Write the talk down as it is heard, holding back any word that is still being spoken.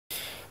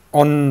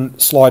On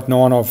slide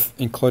 9, I've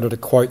included a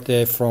quote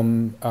there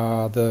from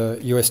the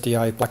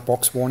USDA black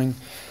box warning.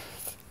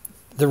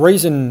 The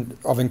reason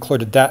I've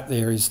included that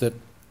there is that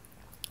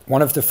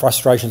one of the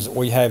frustrations that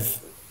we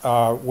have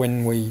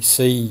when we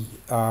see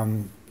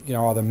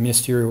either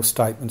ministerial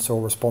statements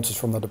or responses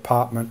from the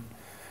department,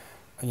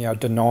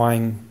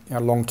 denying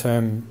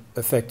long-term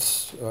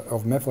effects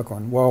of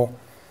mefloquine. Well,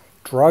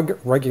 drug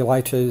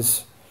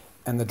regulators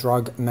and the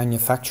drug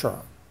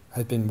manufacturer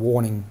have been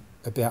warning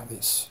about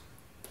this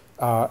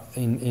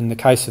in the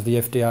case of the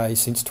FDA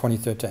since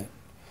 2013.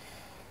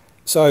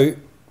 So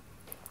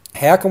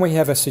how can we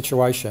have a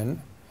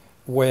situation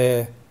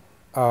where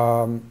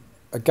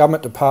a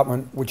government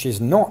department which is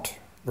not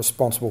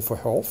responsible for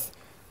health,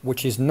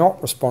 which is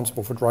not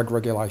responsible for drug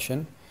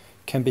regulation,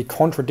 can be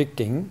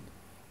contradicting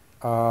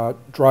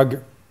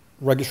drug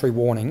regulatory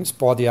warnings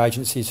by the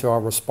agencies who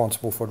are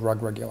responsible for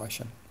drug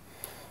regulation?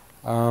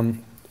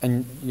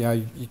 And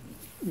you're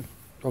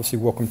obviously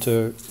welcome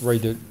to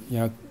read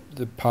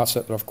the parts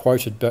that I've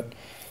quoted, but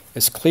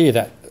it's clear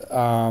that the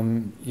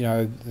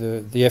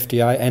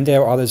FDA and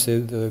our others,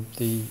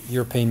 the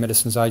European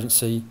Medicines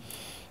Agency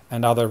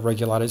and other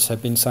regulators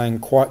have been saying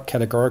quite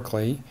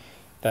categorically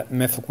that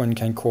mefloquine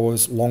can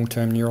cause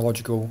long-term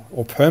neurological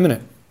or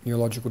permanent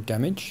neurological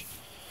damage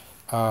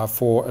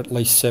for at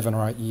least 7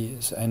 or 8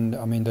 years, and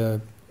I mean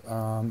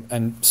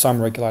and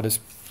some regulators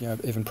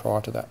even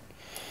prior to that.